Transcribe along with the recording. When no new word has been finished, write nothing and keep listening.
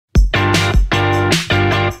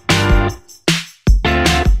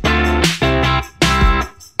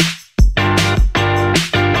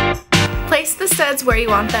decides where you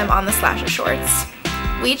want them on the slasher shorts.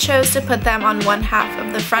 We chose to put them on one half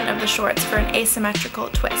of the front of the shorts for an asymmetrical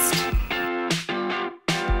twist.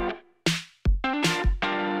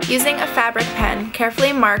 Using a fabric pen,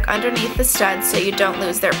 carefully mark underneath the studs so you don't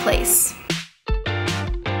lose their place.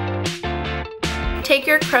 Take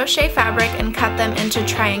your crochet fabric and cut them into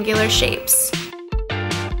triangular shapes.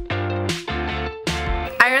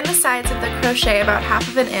 Iron the sides of the crochet about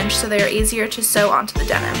 1/2 inch so they are easier to sew onto the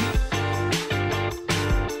denim.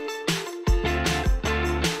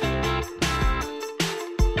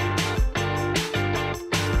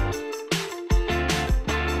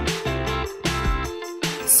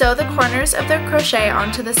 Sew the corners of the crochet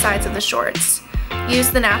onto the sides of the shorts. Use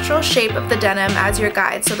the natural shape of the denim as your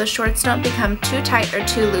guide so the shorts don't become too tight or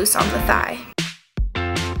too loose on the thigh.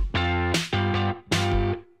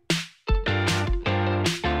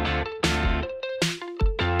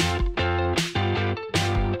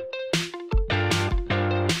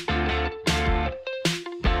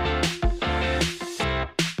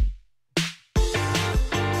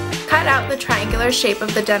 Cut out the triangular shape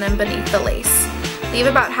of the denim beneath the lace. Leave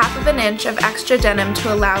about 1/2 inch of extra denim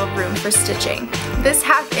to allow room for stitching. This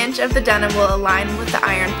 1/2 inch of the denim will align with the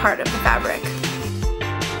iron part of the fabric.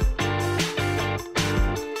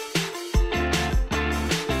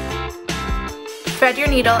 Thread your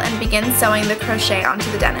needle and begin sewing the crochet onto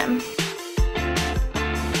the denim.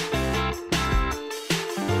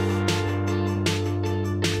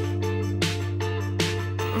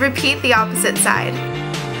 Repeat the opposite side.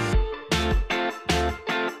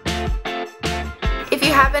 If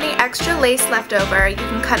you have any extra lace left over, you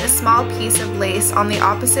can cut a small piece of lace on the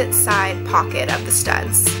opposite side pocket of the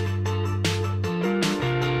studs.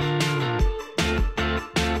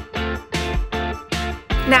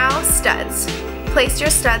 Now, studs. Place your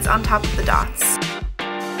studs on top of the dots.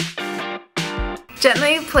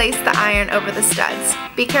 Gently place the iron over the studs.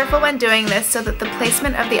 Be careful when doing this so that the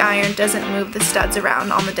placement of the iron doesn't move the studs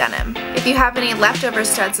around on the denim. If you have any leftover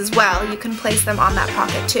studs as well, you can place them on that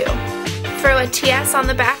pocket too. Throw a TS on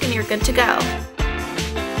the back and you're good to go.